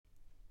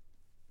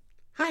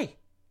Hi,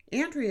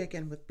 Andrea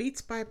again with Beats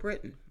by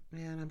Britain,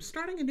 and I'm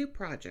starting a new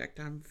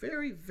project. I'm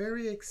very,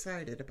 very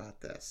excited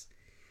about this.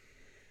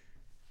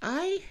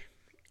 I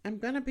am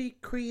going to be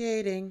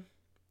creating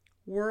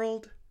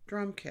world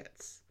drum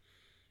kits.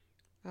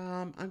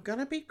 I'm going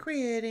to be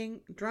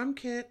creating drum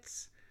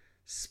kits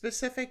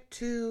specific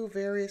to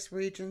various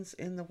regions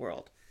in the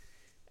world,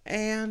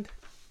 and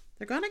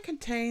they're going to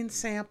contain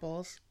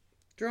samples,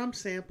 drum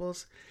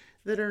samples,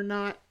 that are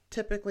not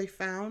typically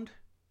found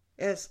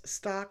as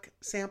stock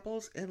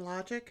samples in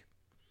Logic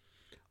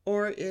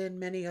or in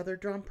many other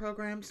drum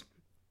programs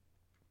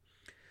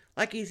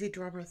like Easy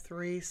Drummer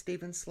 3,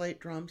 Stephen Slate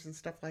drums, and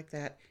stuff like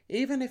that.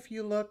 Even if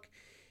you look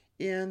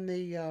in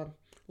the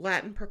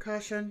Latin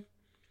percussion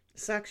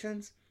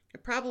sections,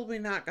 you're probably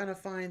not going to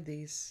find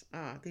these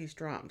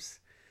drums.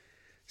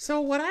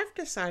 So what I've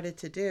decided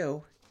to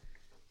do,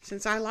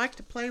 since I like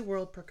to play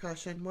world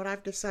percussion, what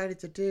I've decided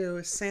to do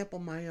is sample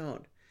my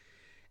own.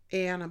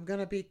 And I'm going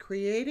to be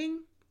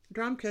creating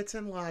drum kits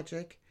in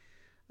Logic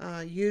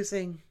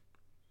using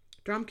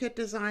Drum Kit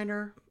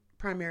Designer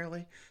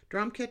primarily,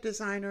 Drum Kit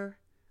Designer,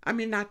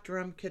 not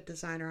Drum Kit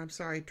Designer, I'm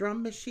sorry,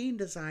 Drum Machine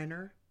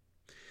Designer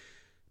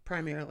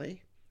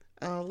primarily,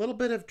 a little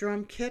bit of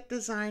Drum Kit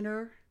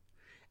Designer,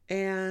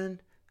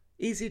 and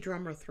Easy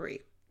Drummer 3.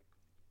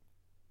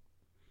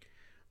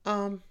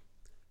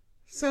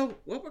 So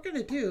what we're going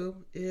to do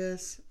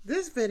is,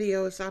 this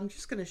video is I'm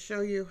just going to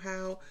show you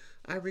how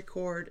I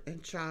record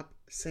and chop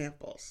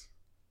samples.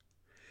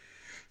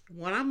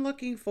 What I'm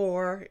looking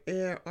for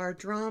are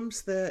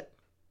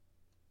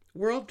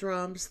world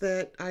drums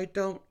that I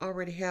don't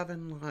already have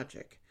in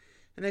Logic.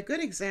 And a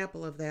good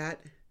example of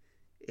that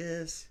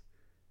is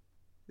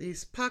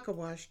these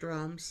Pakawash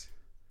drums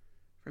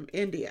from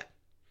India.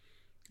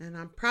 And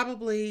I'm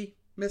probably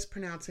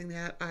mispronouncing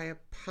that. I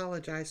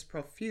apologize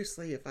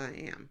profusely if I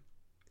am.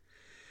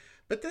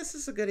 But this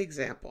is a good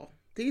example.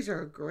 These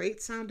are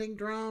great sounding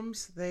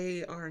drums.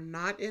 They are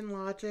not in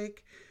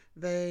Logic.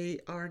 They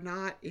are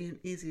not in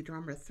Easy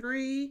Drummer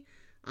 3.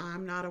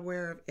 I'm not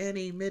aware of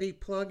any MIDI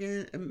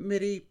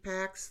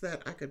packs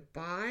that I could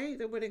buy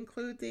that would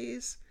include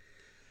these.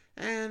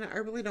 And I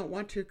really don't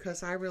want to,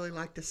 because I really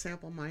like to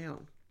sample my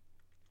own.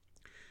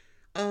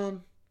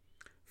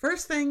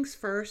 First things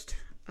first,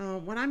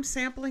 when I'm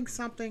sampling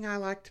something, I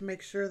like to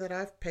make sure that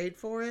I've paid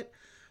for it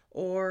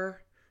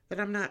or that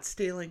I'm not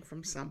stealing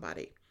from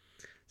somebody.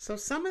 So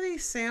some of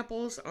these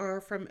samples are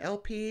from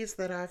LPs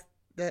that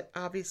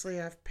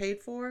obviously I've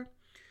paid for,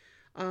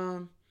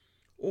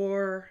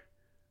 or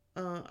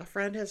a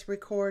friend has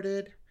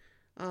recorded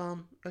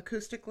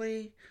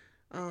acoustically,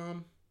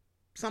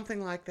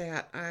 something like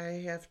that.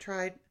 I have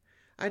tried.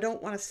 I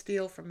don't want to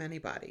steal from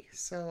anybody.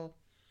 So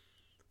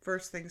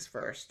first things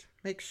first,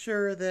 make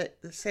sure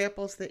that the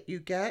samples that you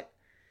get,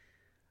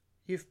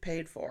 you've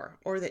paid for,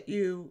 or that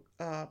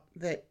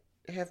that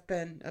have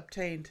been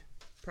obtained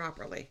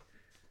properly.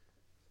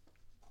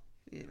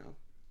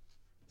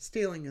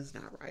 Stealing is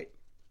not right.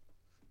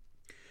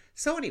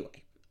 So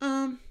anyway,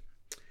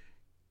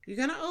 you're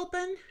going to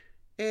open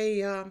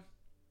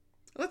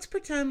let's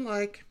pretend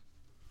like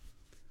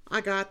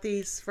I got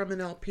these from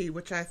an LP,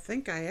 which I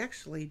think I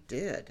actually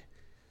did.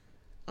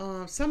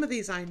 Some of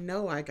these I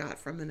know I got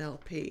from an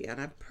LP,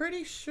 and I'm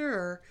pretty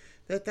sure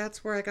that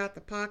that's where I got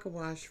the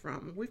Pakawash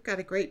from. We've got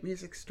a great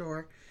music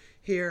store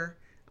here,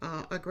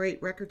 a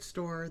great record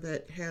store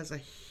that has a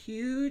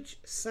huge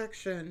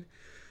section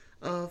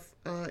of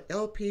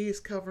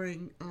LPs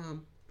covering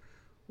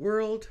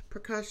world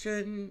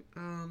percussion,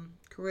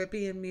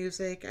 Caribbean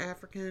music,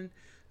 African,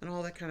 and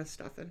all that kind of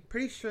stuff. And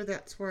pretty sure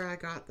that's where I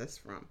got this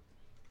from,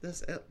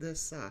 this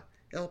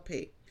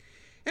LP.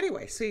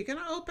 Anyway, so you're going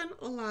to open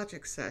a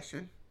Logic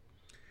session,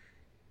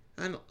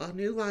 a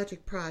new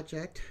Logic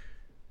project.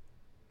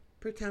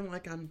 Pretend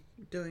like I'm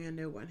doing a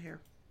new one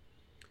here.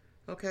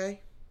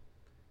 Okay?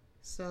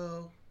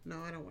 So,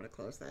 no, I don't want to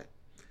close that.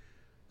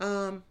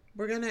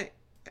 We're going to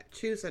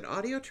choose an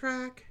audio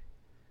track.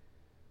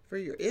 For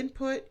your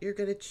input, you're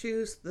going to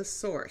choose the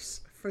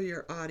source for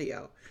your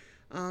audio.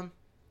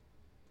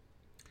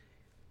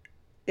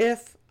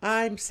 If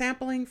I'm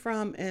sampling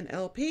from an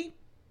LP,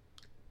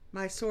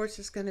 my source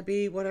is going to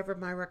be whatever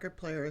my record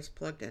player is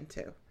plugged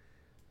into,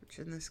 which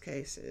in this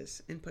case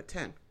is input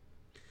 10.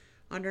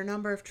 Under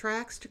number of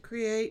tracks to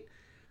create,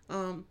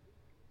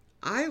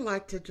 I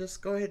like to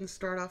just go ahead and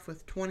start off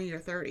with 20 or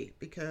 30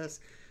 because,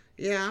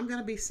 yeah, I'm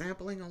going to be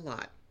sampling a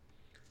lot.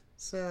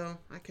 So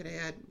I could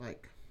add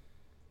like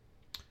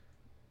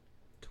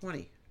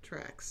 20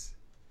 tracks.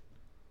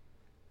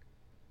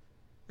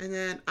 And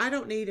then I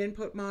don't need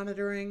input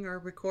monitoring or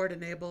record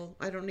enable.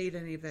 I don't need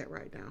any of that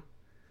right now.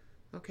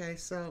 Okay,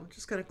 so I'm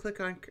just going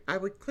to I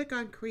would click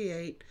on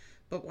create,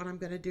 but what I'm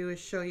going to do is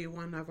show you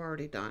one I've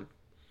already done.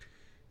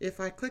 If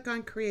I click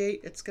on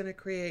create, it's going to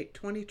create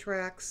 20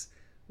 tracks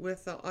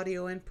with the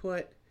audio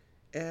input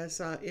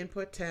as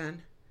input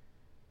 10.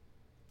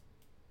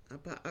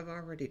 But I've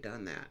already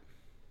done that.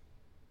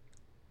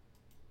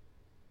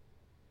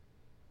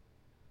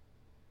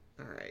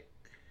 All right.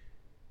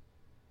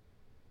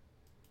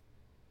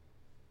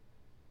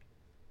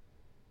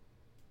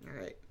 All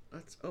right.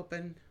 Let's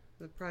open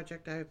the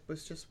project I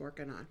was just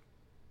working on.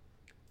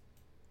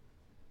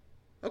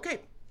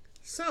 Okay,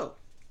 so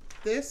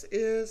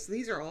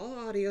these are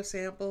all audio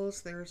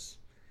samples. There's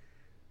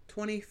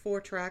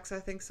 24 tracks,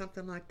 I think,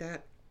 something like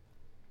that.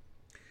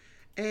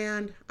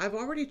 And I've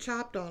already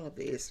chopped all of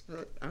these,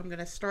 but I'm going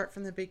to start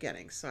from the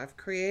beginning. So I've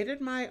created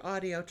my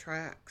audio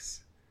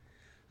tracks.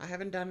 I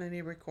haven't done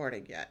any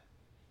recording yet.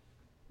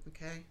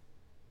 Okay,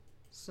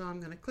 so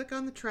I'm going to click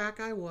on the track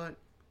I want.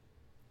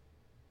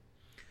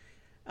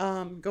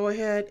 Go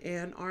ahead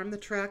and arm the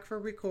track for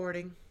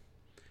recording,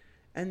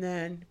 and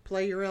then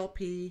play your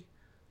LP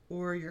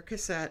or your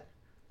cassette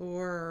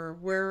or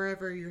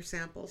wherever your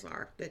samples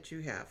are that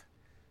you have.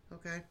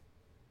 Okay,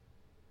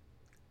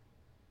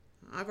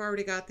 I've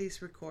already got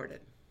these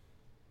recorded.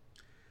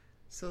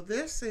 So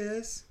this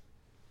is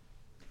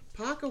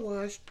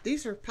Pakawash.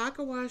 These are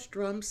Pakawash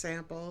drum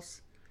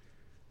samples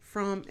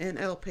from an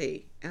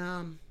LP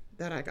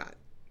that I got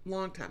a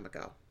long time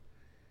ago,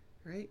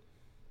 right?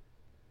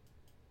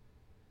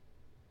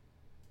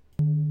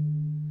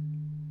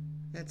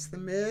 That's the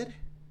mid,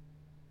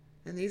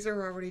 and these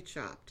are already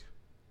chopped.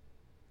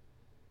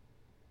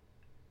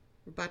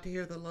 We're about to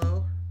hear the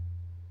low.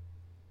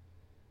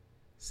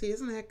 See,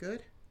 isn't that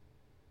good?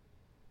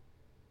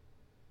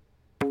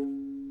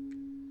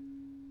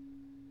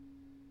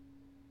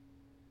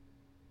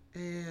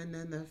 And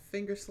then the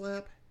finger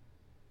slap.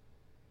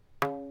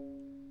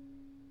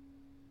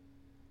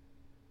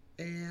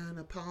 And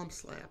a palm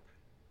slap.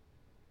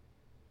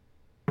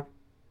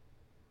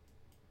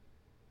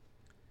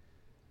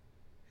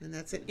 And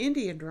that's an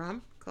Indian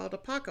drum called a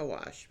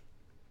pakawash.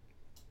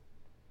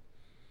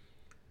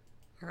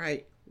 All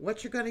right,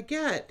 what you're going to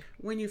get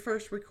when you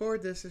first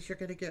record this is you're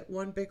going to get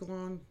one big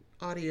long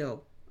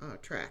audio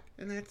track,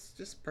 and that's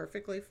just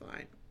perfectly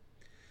fine.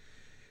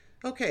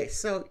 Okay,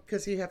 so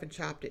because you haven't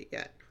chopped it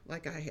yet,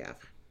 like I have.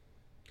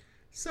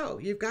 So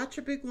you've got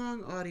your big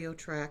long audio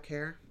track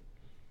here.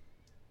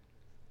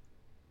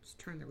 Let's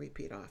turn the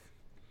repeat off.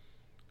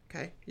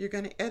 Okay, you're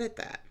going to edit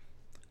that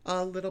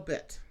a little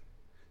bit.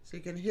 So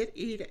you can hit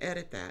E to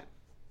edit that.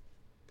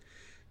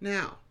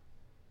 Now,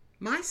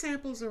 my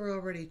samples are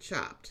already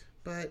chopped,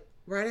 but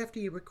right after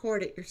you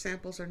record it, your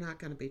samples are not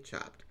going to be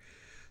chopped.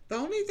 The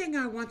only thing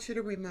I want you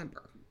to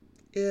remember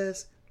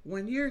is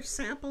when you're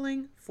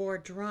sampling for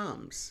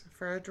drums,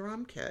 for a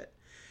drum kit,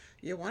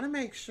 you want to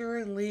make sure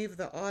and leave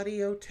the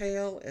audio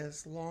tail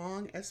as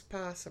long as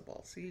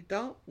possible. So you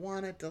don't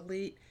want to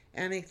delete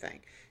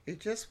anything. You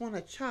just want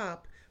to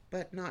chop,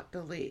 but not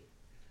delete.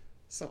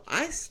 So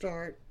I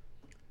start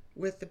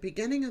with the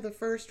beginning of the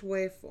first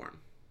waveform.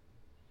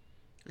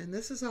 And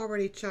this is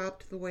already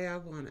chopped the way I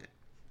want it.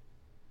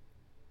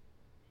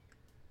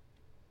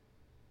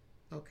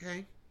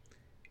 Okay?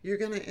 You're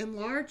going to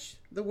enlarge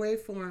the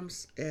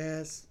waveforms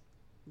as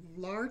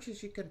large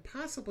as you can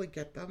possibly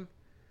get them.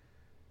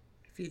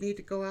 If you need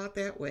to go out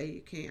that way,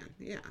 you can.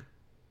 Yeah.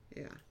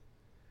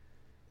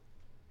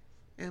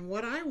 And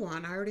what I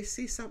want, I already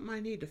see something I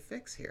need to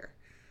fix here.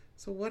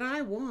 So what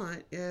I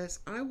want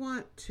is I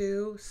want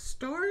to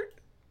start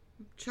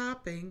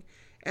chopping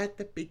at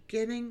the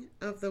beginning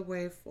of the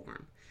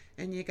waveform.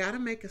 And you got to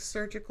make a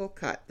surgical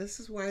cut. This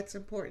is why it's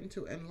important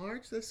to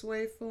enlarge this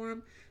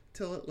waveform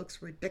till it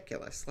looks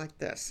ridiculous like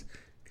this,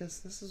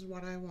 because this is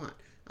what I want.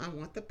 I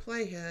want the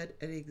playhead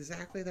at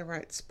exactly the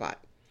right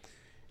spot.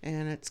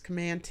 And it's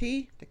Command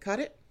T to cut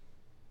it.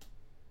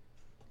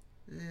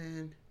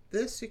 And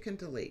this you can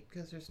delete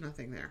because there's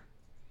nothing there.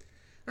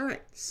 All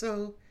right,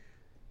 so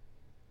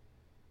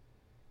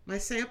my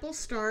sample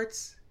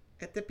starts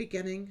at the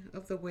beginning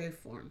of the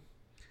waveform.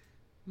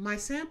 My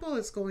sample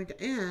is going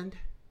to end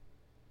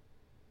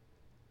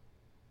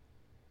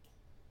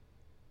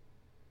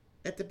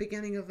at the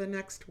beginning of the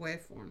next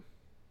waveform.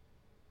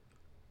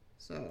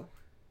 So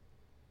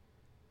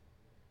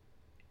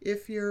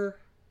if your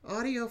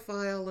audio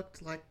file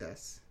looked like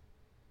this,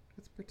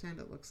 let's pretend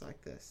it looks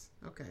like this.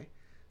 Okay,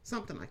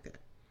 something like that.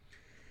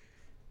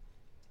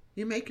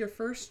 You make your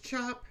first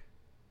chop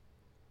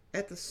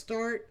at the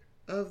start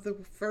of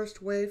the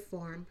first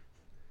waveform,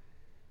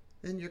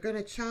 then you're going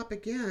to chop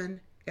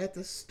again at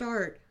the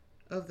start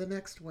of the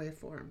next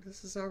waveform.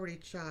 This is already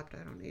chopped.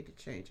 I don't need to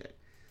change it.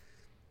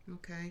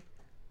 Okay.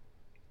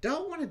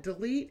 Don't want to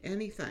delete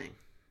anything.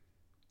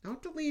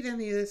 Don't delete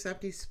any of this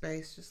empty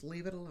space. Just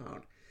leave it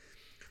alone.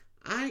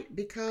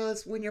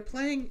 Because when you're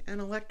playing an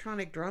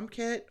electronic drum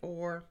kit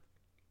or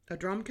a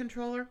drum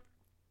controller,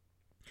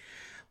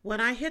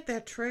 when I hit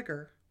that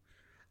trigger,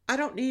 I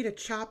don't need a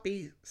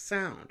choppy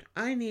sound.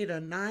 I need a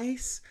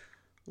nice,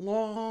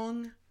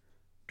 long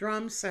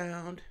drum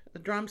sound, a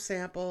drum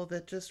sample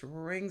that just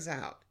rings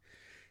out.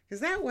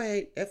 Because that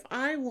way, if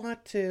I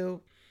want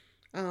to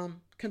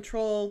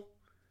control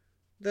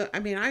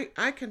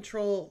I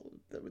control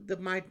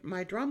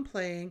my drum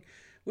playing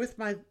with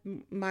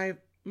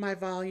my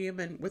volume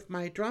and with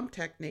my drum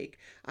technique.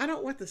 I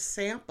don't want the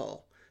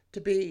sample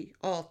to be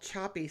all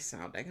choppy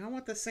sounding. I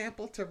want the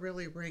sample to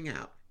really ring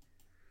out.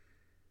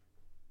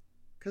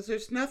 Because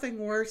there's nothing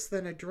worse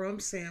than a drum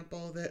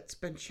sample that's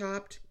been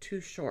chopped too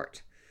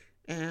short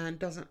and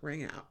doesn't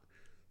ring out.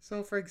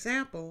 So for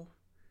example,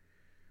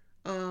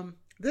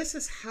 this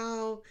is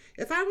how,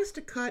 if I was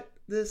to cut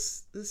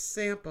this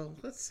sample,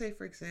 let's say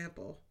for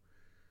example,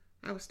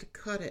 I was to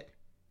cut it,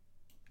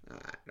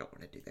 I don't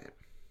want to do that.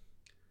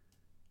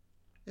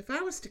 If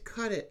I was to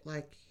cut it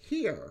like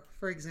here,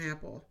 for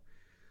example,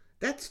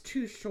 that's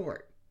too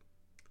short.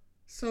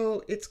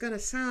 So it's going to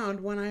sound,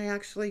 when I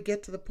actually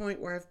get to the point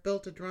where I've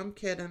built a drum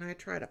kit and I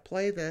try to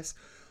play this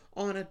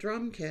on a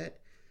drum kit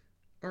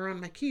or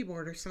on my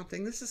keyboard or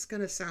something, this is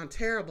going to sound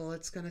terrible.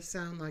 It's going to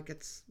sound like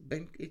it's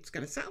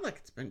going to sound like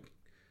it's been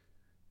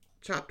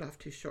chopped off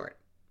too short.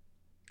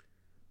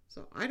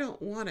 So I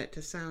don't want it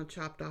to sound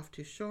chopped off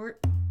too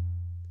short.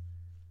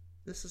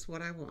 This is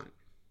what I want.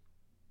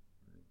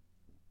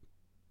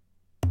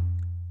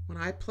 When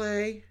I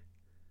play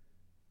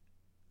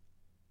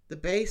the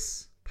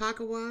bass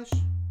pocket wash,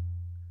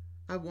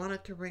 I want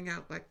it to ring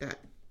out like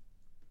that.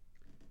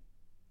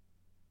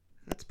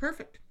 That's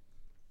perfect.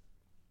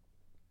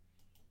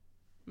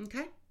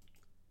 Okay?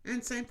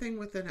 And same thing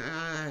with an,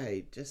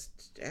 I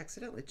just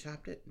accidentally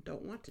chopped it and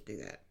don't want to do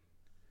that.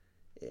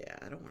 Yeah,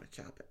 I don't want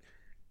to chop it.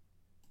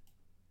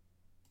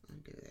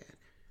 Undo that.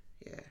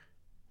 Yeah.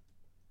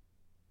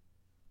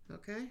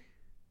 Okay?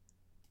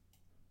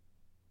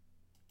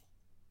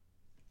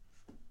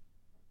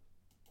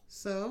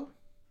 So,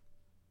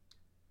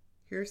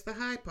 here's the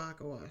high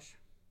pocket wash.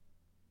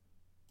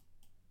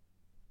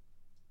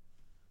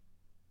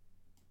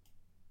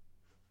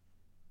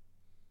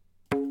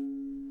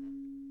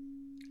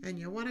 And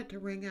you want it to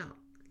ring out.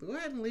 Go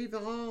ahead and leave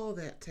all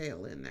that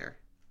tail in there.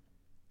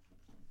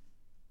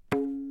 It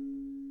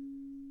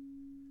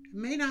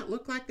may not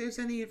look like there's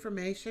any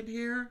information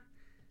here,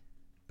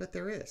 but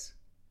there is.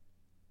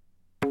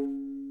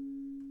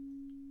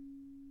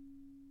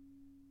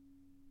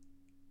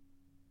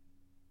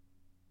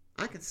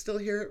 I can still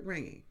hear it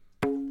ringing.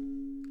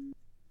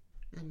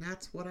 And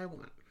that's what I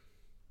want.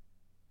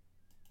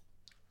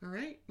 All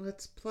right,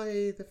 let's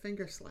play the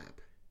finger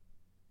slap.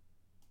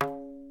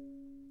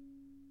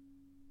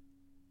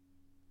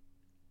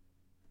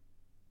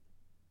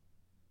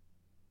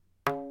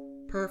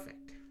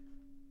 Perfect.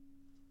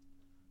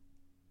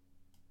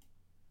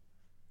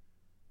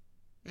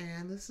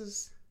 And this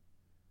is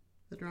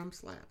the drum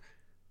slap.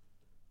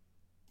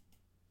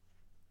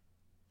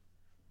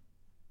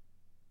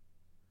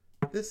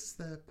 This is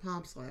the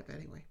palm slap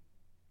anyway.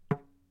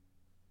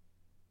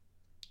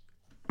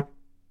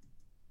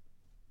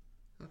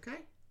 Okay?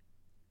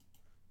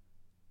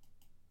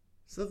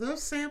 So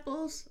those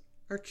samples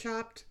are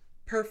chopped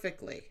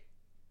perfectly.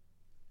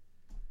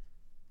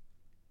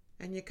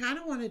 And you kind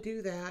of want to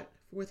do that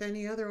with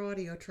any other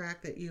audio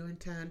track that you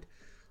intend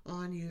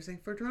on using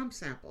for drum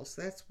samples.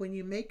 That's when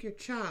you make your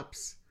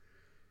chops.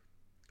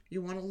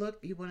 You want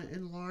to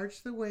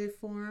enlarge the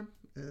waveform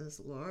as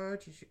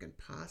large as you can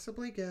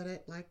possibly get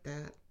it, like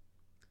that.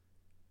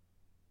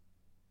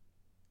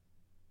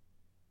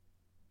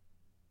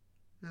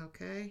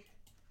 Okay,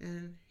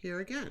 and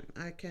here again,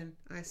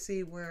 I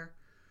see where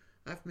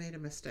I've made a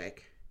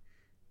mistake,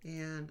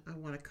 and I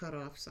want to cut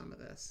off some of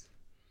this.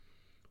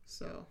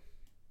 So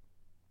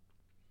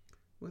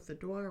with the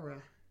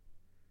Dwara,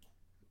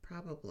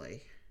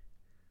 probably.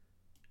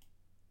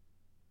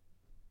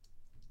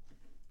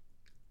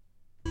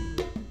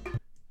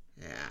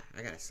 Yeah,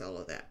 I gotta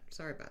solo that.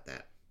 Sorry about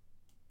that.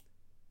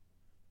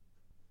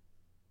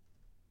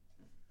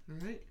 All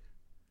right,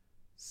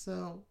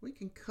 so we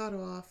can cut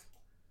off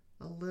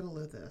a little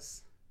of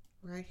this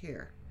right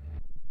here.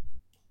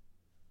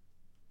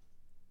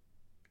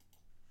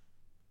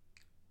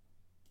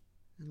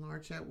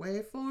 Enlarge that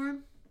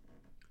waveform.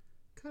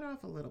 Cut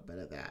off a little bit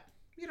of that.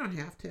 You don't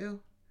have to.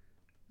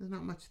 There's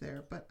not much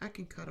there, but I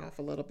can cut off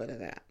a little bit of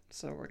that.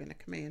 So we're going to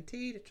Command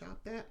T to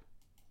chop that.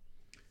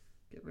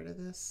 Get rid of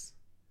this.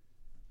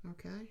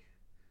 Okay.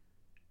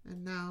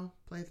 And now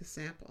play the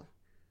sample.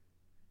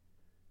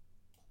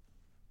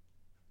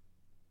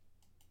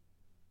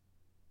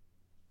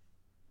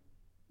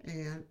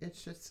 And it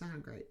should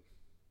sound great.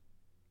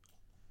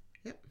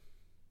 Yep.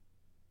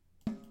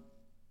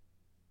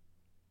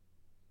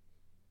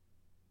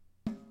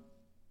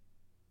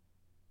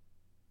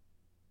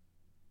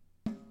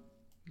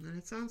 And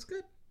it sounds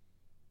good.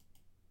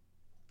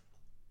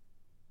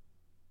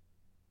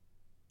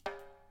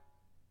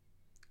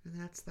 And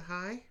that's the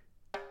high.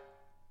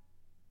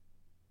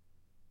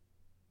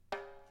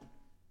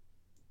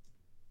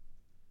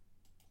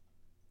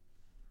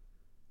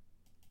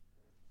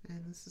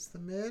 And this is the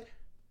mid.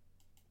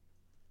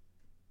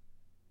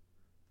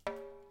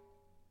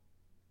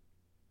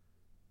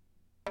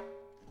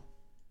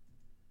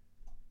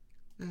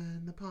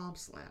 And the palm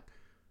slap.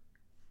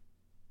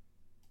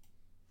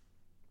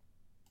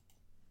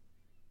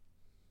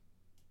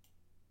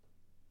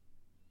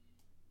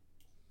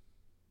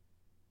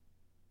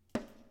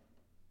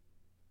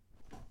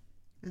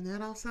 And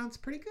that all sounds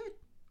pretty good.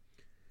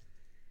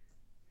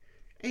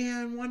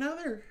 And one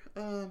other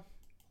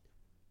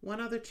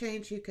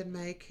change you can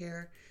make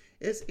here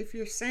is if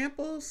your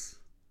samples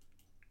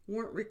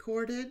weren't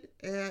recorded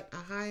at a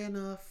high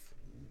enough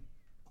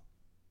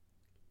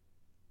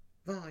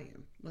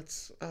volume.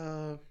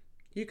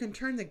 You can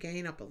turn the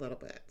gain up a little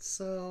bit.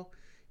 So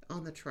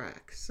on the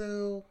track.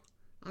 So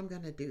I'm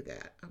going to do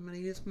that. I'm going to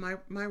use my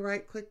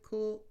right click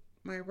tool.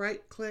 My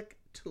right click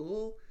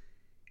tool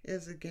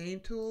is a gain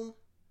tool.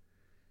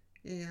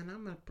 And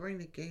I'm going to bring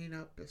the gain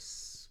up a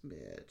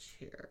smidge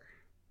here.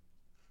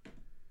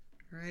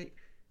 Right?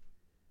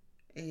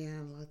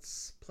 And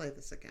let's play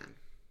this again.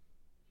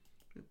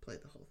 I'll play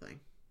the whole thing.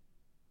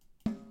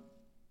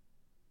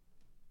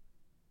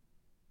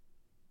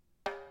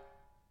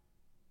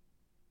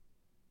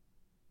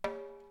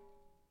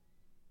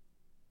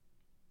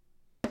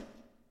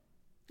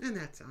 And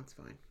that sounds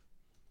fine.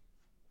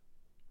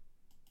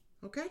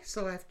 Okay,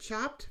 so I've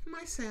chopped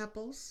my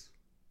samples.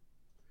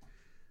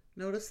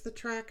 Notice the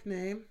track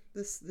name.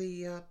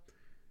 The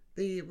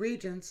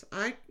regions.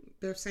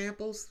 They're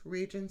samples,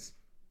 regions.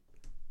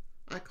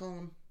 I call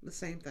them the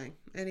same thing.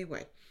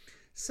 Anyway,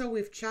 so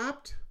we've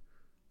chopped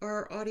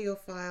our audio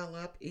file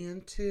up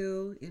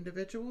into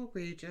individual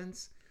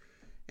regions,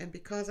 and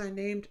because I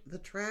named the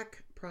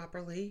track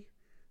properly,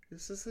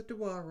 this is a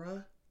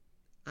dwara.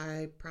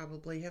 I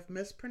probably have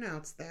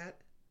mispronounced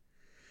that.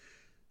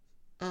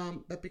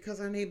 But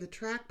because I named the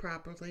track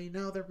properly,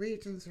 now the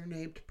regions are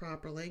named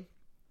properly.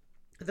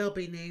 They'll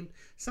be named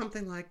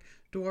something like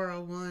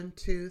Dwara 1,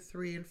 2,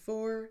 3, and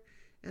 4.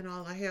 And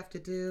all I have to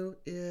do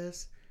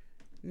is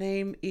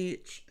name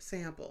each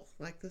sample.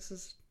 Like this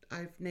is,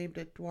 I've named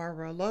it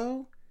Dwara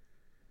Low.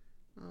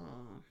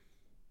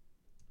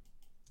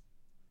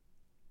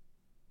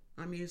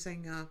 I'm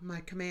using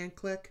my command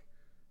click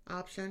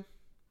option.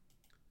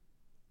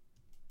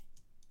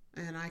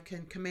 And I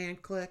can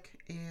command click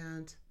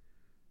and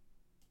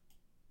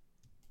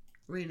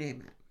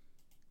rename it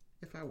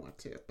if I want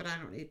to, but I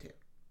don't need to.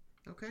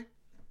 Okay?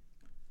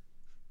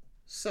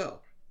 So,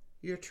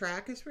 your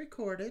track is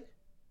recorded.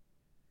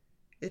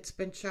 It's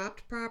been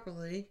chopped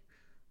properly.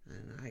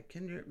 And I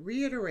can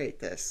reiterate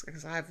this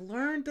because I've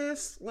learned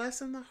this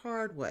lesson the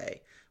hard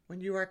way.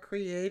 When you are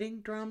creating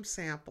drum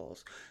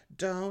samples,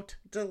 don't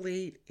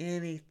delete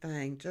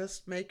anything.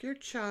 Just make your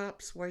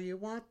chops where you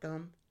want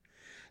them.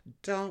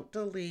 Don't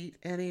delete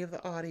any of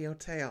the audio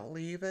tail.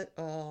 Leave it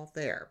all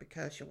there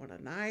because you want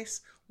a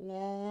nice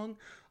long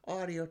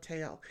audio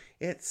tail.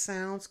 It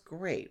sounds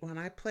great. When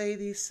I play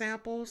these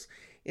samples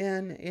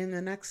in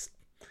the next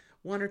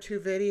one or two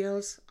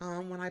videos,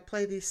 when I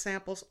play these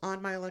samples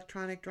on my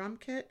electronic drum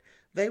kit,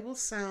 they will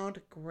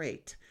sound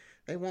great.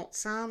 They won't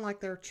sound like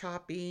they're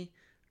choppy,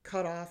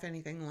 cut off,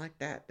 anything like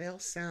that. They'll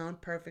sound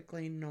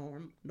perfectly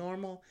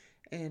normal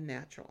and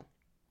natural.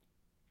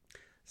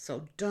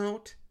 So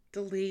don't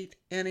delete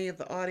any of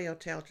the audio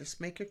tail. Just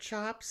make your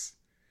chops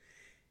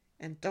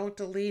and don't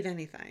delete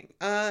anything.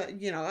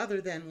 Other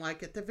than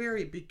like at the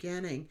very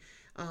beginning,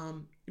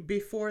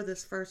 before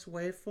this first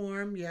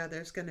waveform, yeah,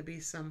 there's going to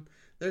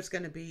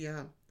be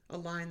a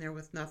line there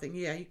with nothing.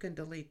 Yeah, you can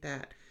delete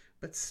that.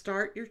 But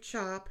start your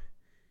chop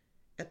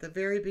at the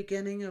very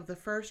beginning of the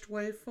first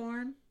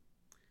waveform.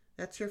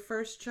 That's your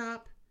first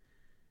chop.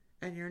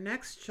 And your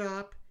next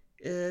chop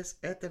is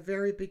at the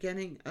very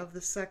beginning of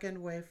the second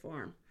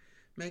waveform.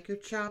 Make your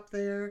chop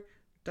there,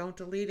 don't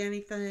delete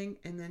anything,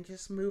 and then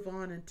just move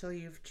on until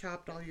you've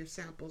chopped all your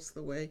samples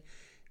the way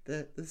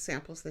the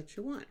samples that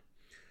you want.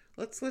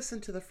 Let's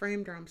listen to the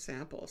frame drum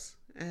samples.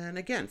 And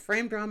again,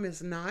 frame drum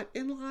is not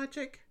in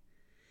Logic.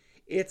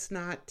 It's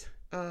not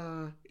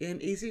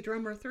in Easy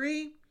Drummer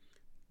 3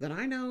 that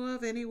I know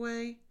of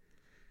anyway.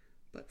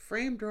 But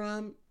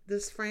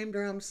this frame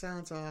drum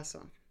sounds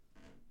awesome.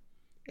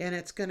 And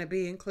it's going to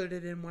be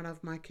included in one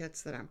of my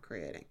kits that I'm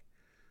creating.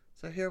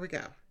 So here we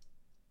go.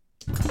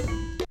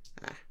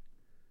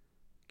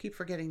 Keep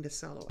forgetting to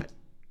solo it.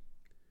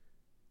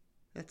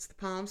 That's the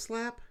palm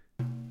slap.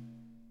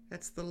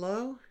 That's the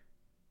low.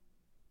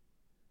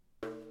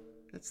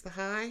 That's the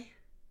high.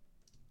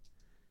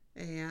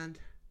 And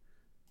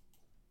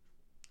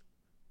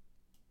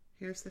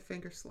here's the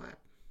finger slap.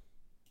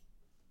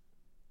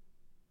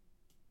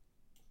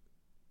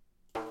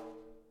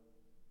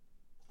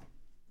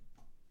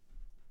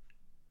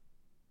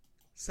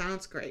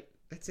 Sounds great.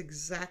 That's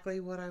exactly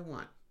what I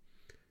want.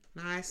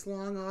 Nice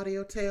long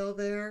audio tail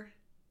there.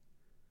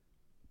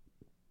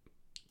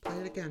 Play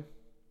it again.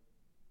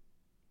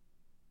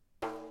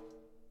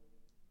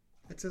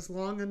 It's as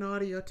long an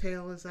audio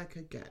tail as I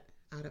could get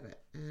out of it.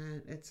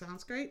 And it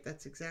sounds great.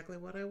 That's exactly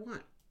what I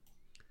want.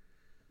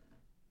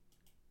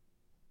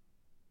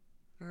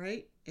 All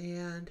right.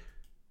 And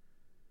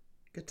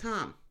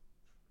Gatam.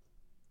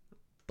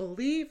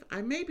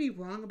 I may be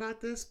wrong about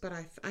this, but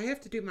I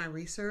have to do my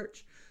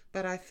research.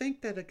 But I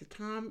think that a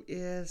Gatam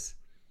is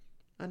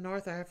a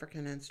North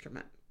African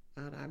instrument.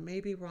 And I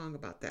may be wrong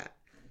about that.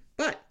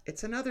 But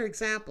it's another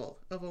example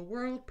of a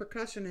world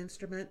percussion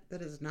instrument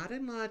that is not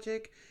in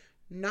Logic,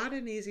 not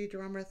in Easy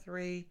Drummer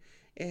 3,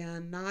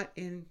 and not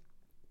in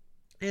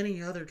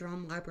any other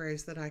drum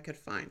libraries that I could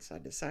find. So I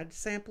decided to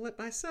sample it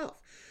myself.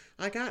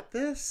 I got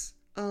this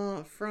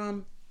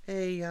from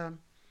a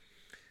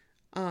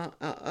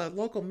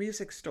local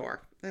music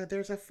store.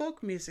 There's a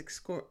folk music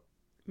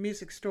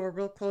store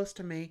real close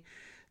to me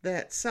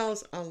that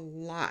sells a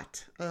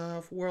lot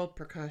of world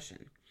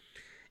percussion.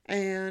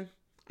 And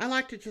I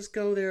like to just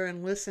go there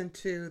and listen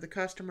to the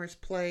customers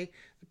play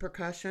the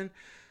percussion.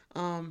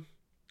 Um,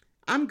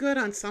 I'm good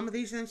on some of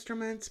these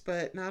instruments,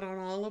 but not on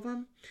all of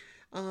them.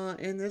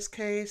 In this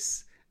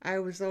case, I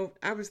was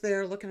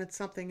there looking at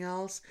something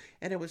else,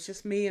 and it was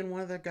just me and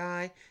one other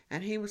guy,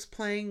 and he was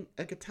playing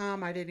a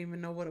guitar. I didn't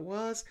even know what it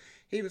was.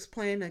 He was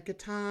playing a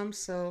guitar,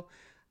 so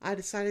I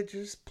decided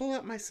to just pull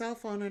up my cell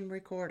phone and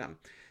record him.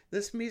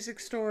 This music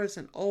store is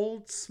an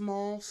old,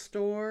 small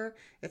store.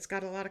 It's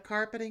got a lot of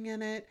carpeting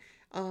in it.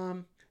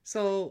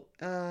 So,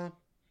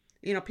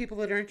 people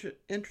that are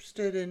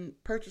interested in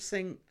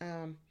purchasing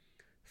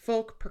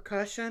folk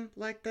percussion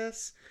like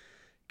this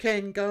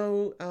can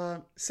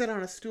go sit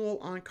on a stool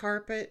on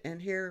carpet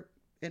and hear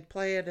and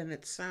play it, and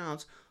it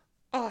sounds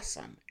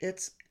awesome.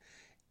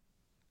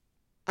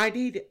 I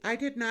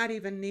did not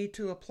even need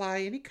to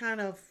apply any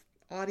kind of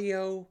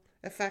audio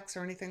effects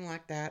or anything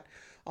like that.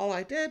 All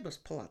I did was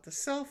pull out the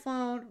cell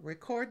phone,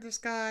 record this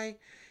guy,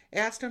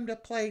 asked him to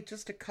play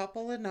just a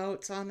couple of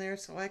notes on there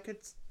so I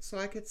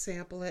could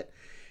sample it.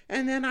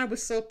 And then I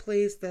was so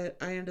pleased that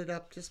I ended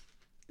up just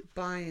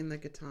buying the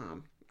guitar.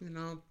 You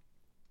know,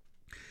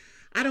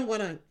 I don't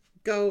want to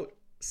go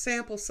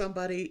sample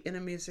somebody in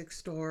a music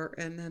store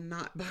and then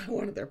not buy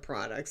one of their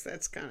products.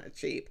 That's kind of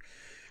cheap.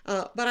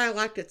 But I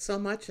liked it so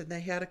much, and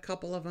they had a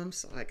couple of them,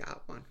 so I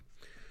got one.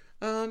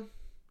 Um,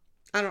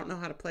 I don't know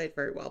how to play it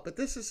very well, but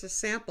this is a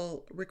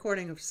sample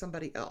recording of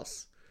somebody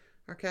else.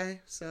 Okay,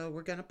 so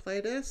we're going to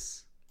play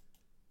this.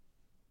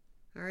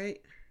 All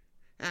right.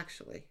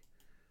 Actually,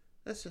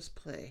 let's just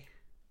play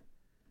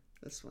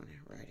this one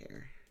right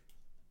here.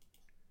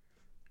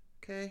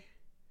 Okay.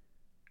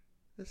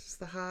 This is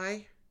the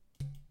high.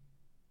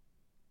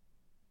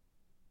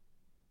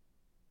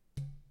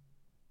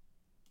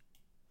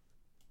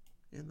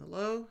 And the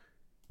low.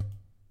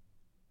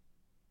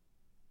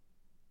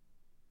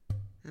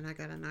 And I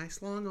got a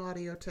nice long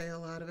audio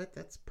tail out of it.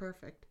 That's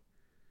perfect.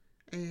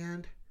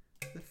 And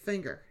the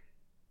finger.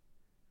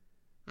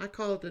 I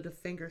called it a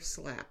finger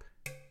slap.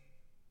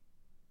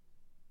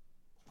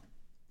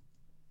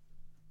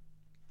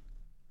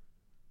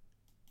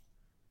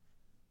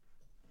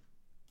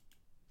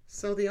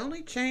 So the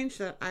only change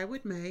that I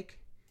would make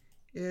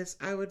is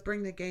I would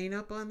bring the gain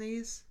up on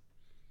these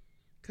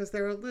because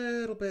they're a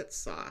little bit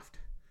soft.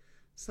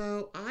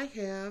 So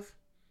I've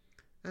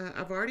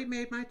already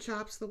made my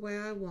chops the way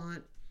I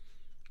want,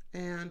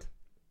 and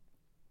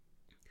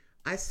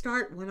I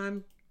start when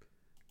I'm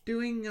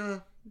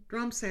doing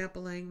drum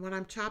sampling, when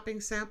I'm chopping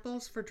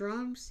samples for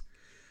drums,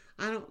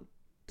 I don't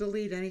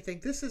delete anything.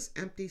 This is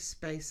empty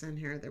space in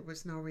here. There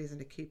was no reason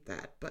to keep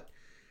that, but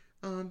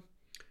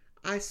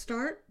I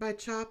start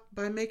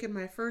by making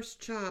my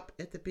first chop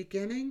at the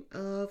beginning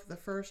of the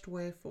first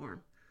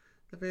waveform,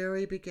 the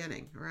very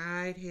beginning,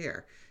 right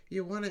here.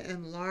 You want to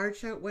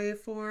enlarge that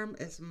waveform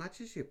as much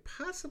as you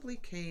possibly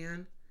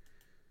can.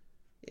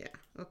 Yeah,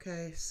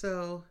 okay,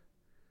 so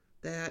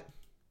that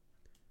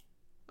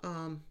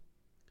I'm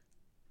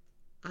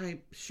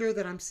sure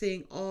that I'm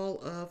seeing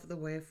all of the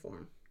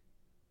waveform.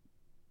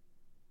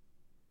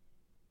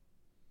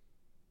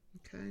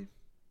 Okay,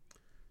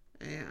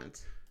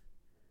 and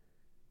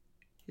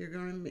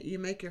you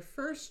make your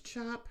first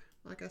chop,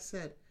 like I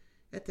said,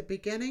 at the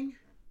beginning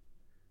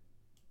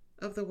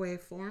of the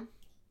waveform,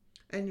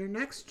 and your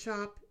next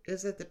chop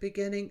is at the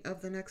beginning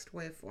of the next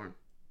waveform.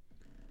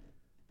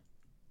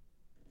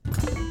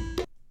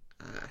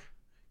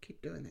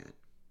 Keep doing that.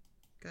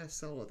 Gotta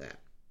solo that.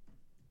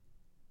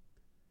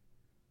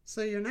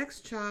 So your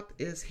next chop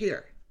is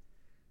here.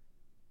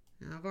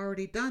 Now I've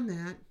already done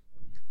that,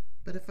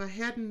 but if I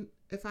hadn't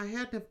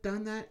have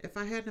done that, if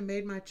I hadn't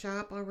made my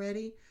chop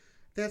already,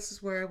 this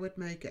is where I would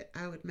make it.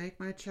 I would make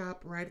my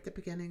chop right at the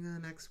beginning of the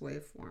next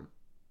waveform.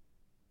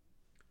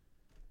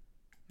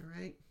 All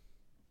right.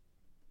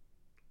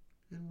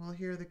 And we'll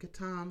hear the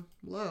guitar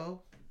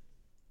low.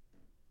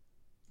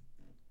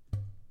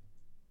 And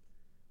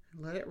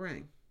let it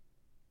ring.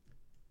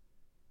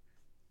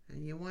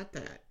 And you want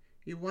that.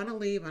 You want to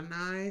leave a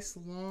nice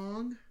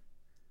long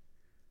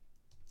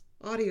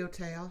audio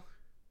tail.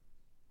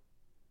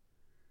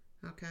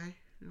 Okay.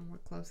 And we'll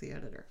close the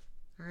editor.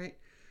 All right.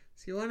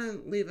 So you want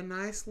to leave a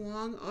nice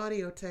long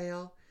audio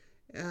tail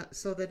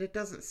so that it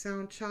doesn't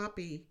sound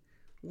choppy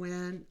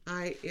when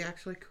I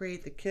actually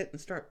create the kit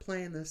and start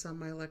playing this on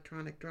my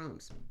electronic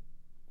drums.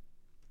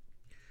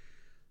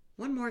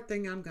 One more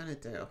thing I'm going to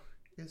do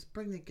is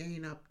bring the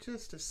gain up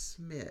just a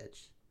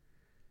smidge.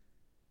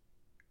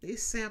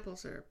 These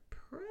samples are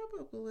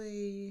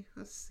probably,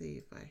 let's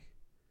see if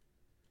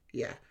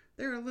yeah,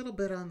 they're a little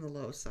bit on the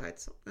low side,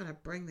 so I'm going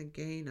to bring the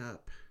gain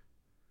up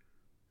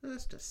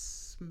just a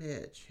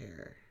smidge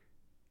here.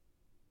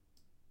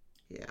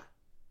 Yeah.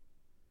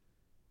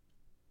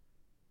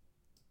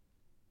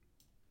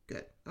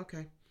 Good.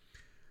 Okay.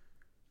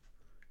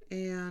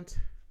 And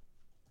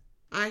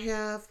I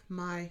have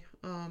my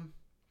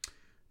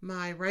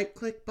my right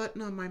click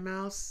button on my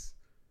mouse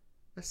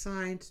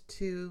assigned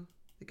to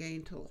the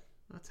gain tool.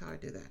 That's how I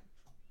do that.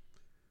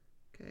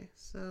 Okay,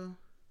 so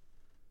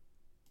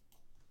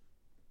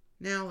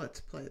Now let's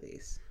play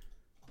these.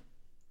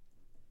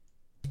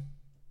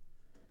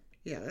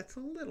 Yeah, that's a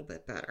little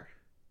bit better.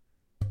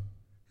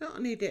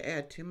 Don't need to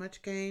add too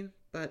much gain,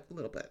 but a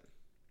little bit.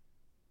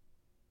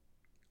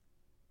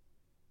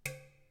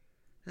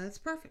 That's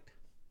perfect.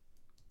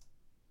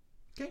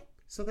 Okay,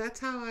 so that's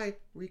how I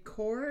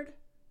record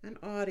an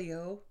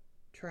audio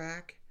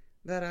track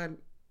that I'm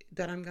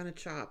going to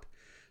chop.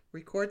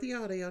 Record the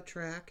audio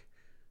track,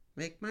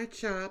 make my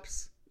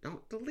chops.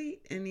 Don't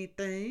delete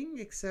anything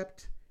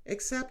except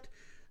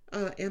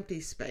empty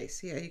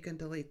space. Yeah, you can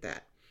delete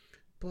that,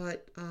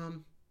 but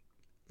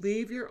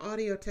leave your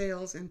audio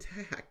tails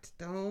intact.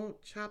 Don't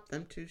chop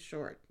them too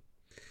short.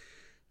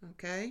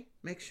 Okay,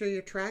 make sure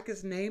your track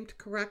is named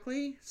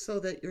correctly so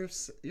that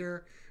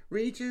your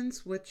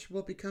regions, which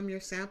will become your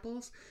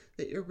samples,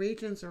 that your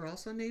regions are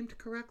also named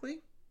correctly.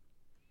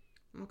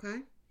 Okay,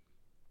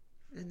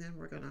 and then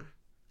we're gonna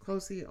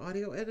close the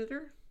audio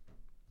editor,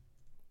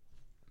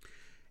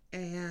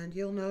 and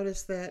you'll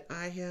notice that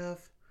I have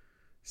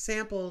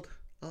sampled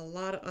a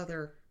lot of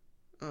other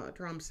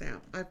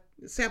I've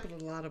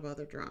sampled a lot of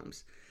other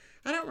drums.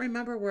 I don't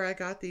remember where I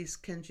got these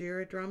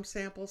Kenjira drum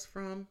samples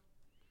from.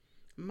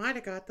 Might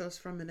have got those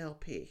from an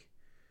LP,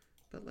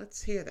 but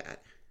let's hear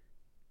that.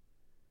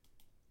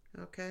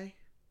 Okay,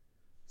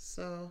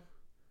 so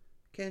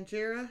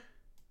Kenjira,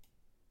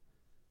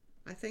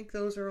 I think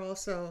those are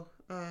also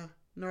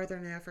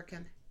Northern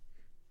African.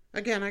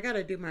 Again, I got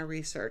to do my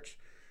research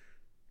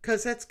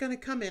because that's going to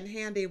come in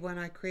handy when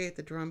I create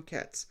the drum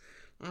kits.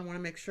 I want to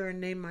make sure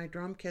and name my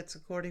drum kits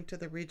according to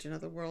the region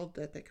of the world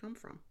that they come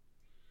from.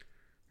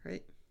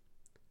 Right?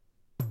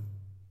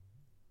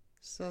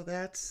 So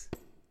that's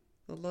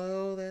the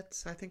low,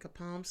 that's I think a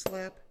palm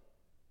slap.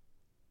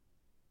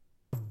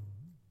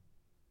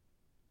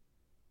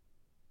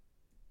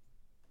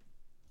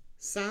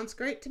 Sounds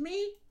great to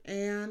me,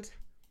 and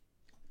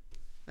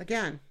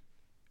again,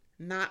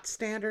 not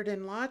standard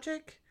in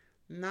Logic,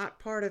 not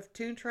part of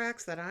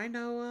Toontracks that I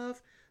know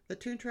of. The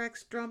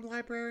Toontracks drum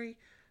library,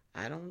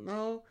 I don't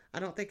know. I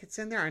don't think it's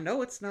in there. I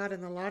know it's not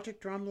in the Logic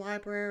drum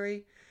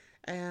library,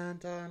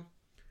 and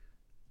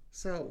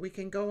so we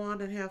can go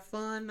on and have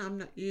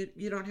fun.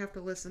 You don't have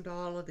to listen to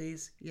all of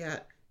these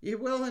yet. You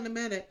will in a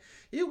minute.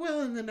 You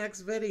will in the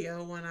next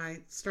video when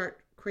I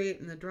start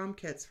creating the drum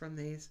kits from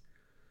these.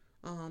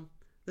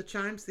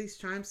 These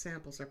chime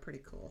samples are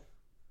pretty cool.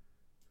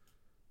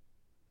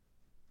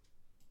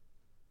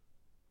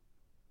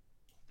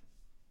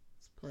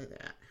 Let's play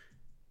that.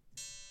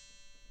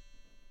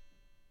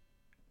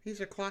 These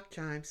are clock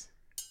chimes.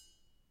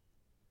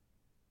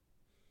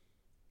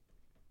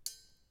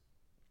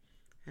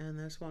 And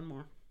there's one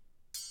more.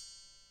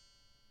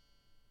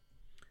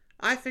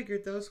 I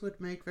figured those would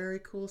make very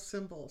cool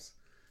cymbals,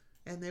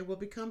 and they will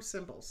become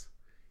cymbals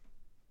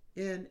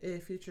in a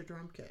future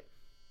drum kit.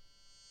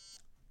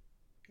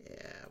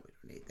 Yeah, we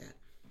don't need that.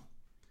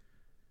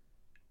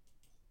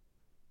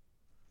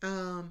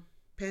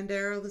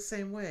 Pandeiro the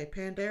same way.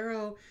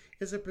 Pandeiro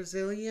is a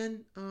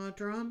Brazilian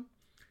drum.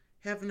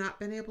 Have not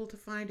been able to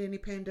find any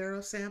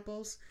Pandeiro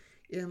samples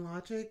in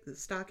Logic,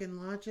 stock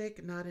in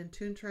Logic, not in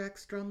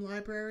Toontracks drum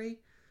library.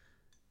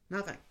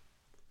 Nothing.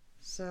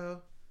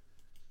 So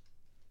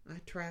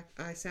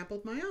I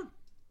sampled my own.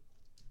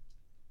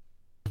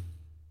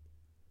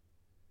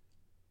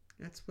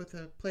 That's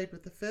played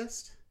with the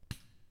fist.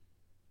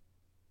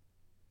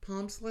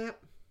 Palm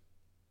slap.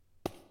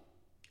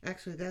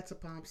 Actually, that's a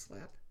palm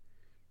slap.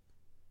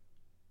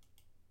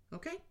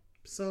 Okay,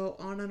 so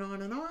on and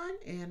on and on.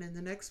 And in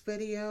the next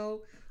video,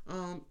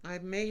 I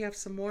may have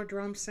some more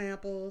drum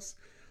samples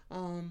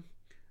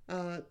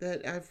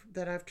that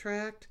I've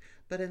tracked.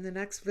 But in the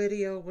next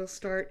video, we'll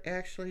start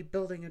actually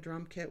building a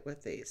drum kit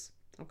with these.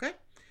 Okay,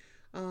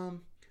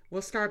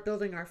 we'll start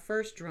building our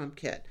first drum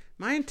kit.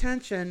 My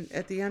intention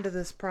at the end of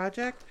this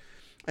project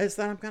is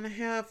that I'm going to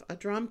have a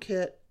drum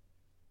kit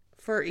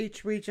for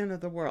each region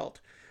of the world.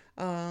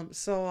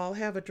 So I'll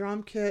have a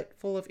drum kit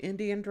full of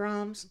Indian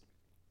drums,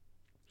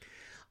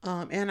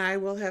 and I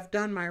will have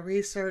done my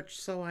research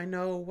so I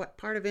know what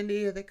part of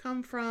India they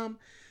come from,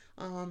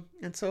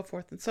 and so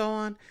forth and so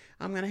on.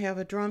 I'm going to have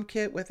a drum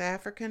kit with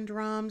African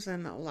drums,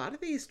 and a lot of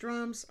these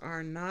drums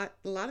are not,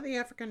 a lot of the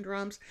African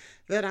drums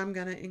that I'm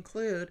going to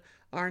include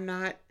are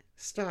not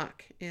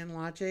stock in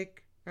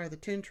Logic or the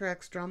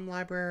Toontracks drum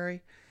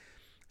library.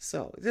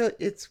 So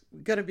it's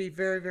going to be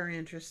very, very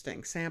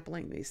interesting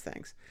sampling these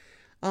things.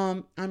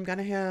 I'm going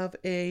to have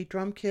a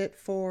drum kit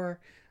for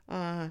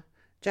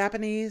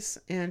Japanese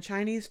and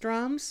Chinese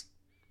drums.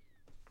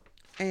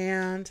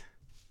 And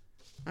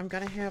I'm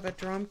going to have a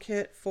drum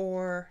kit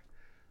for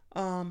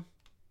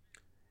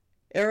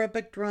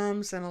Arabic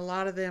drums, and a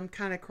lot of them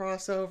kind of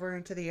cross over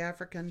into the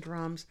African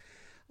drums.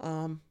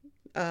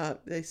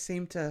 They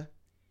seem to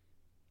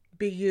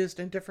be used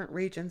in different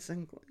regions,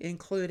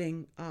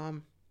 including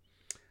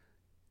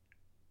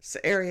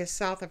areas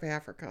south of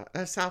Africa,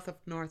 south of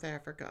North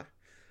Africa.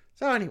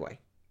 So anyway,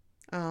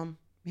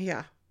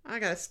 yeah, I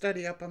got to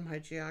study up on my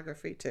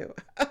geography too.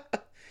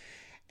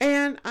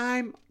 And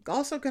I'm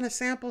also going to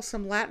sample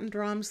some Latin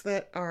drums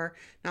that are,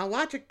 now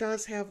Logic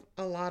does have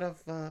a lot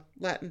of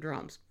Latin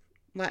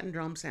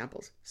drum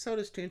samples. So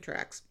does Tune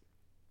Tracks.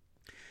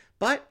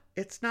 But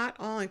it's not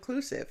all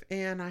inclusive,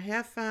 and I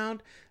have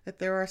found that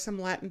there are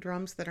some Latin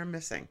drums that are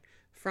missing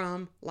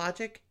from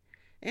Logic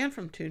and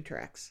from Tune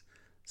Tracks.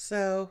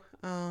 So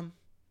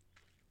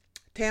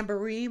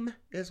tambourine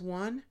is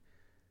one,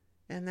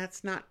 and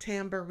that's not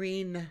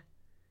tambourine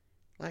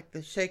like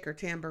the shaker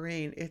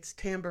tambourine. It's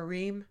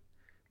tambourine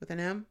with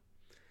an M.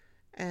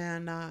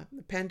 And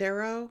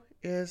pandeiro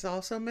is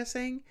also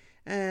missing,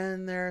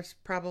 and there's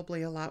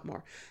probably a lot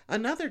more.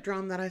 Another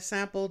drum that I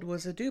sampled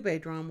was a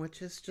dube drum,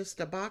 which is just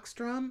a box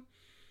drum.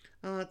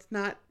 It's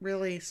not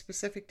really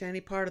specific to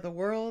any part of the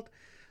world.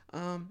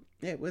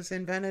 It was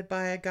invented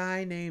by a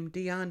guy named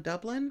Dion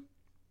Dublin.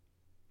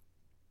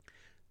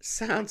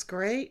 Sounds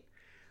great.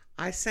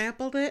 I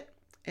sampled it,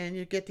 and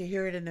you get to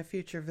hear it in a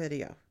future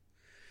video.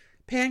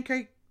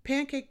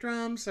 Pancake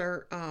drums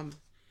are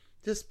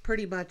just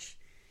pretty much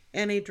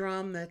any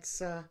drum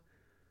that's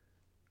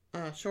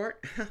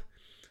short.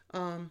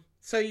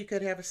 So you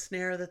could have a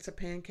snare that's a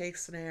pancake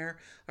snare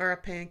or a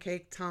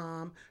pancake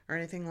tom or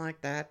anything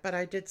like that. But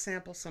I did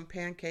sample some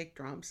pancake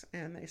drums,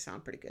 and they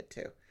sound pretty good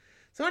too.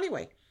 So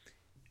anyway,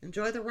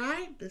 enjoy the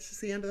ride. This is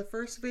the end of the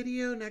first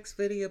video. Next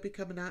video will be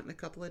coming out in a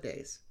couple of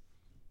days.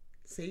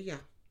 See ya.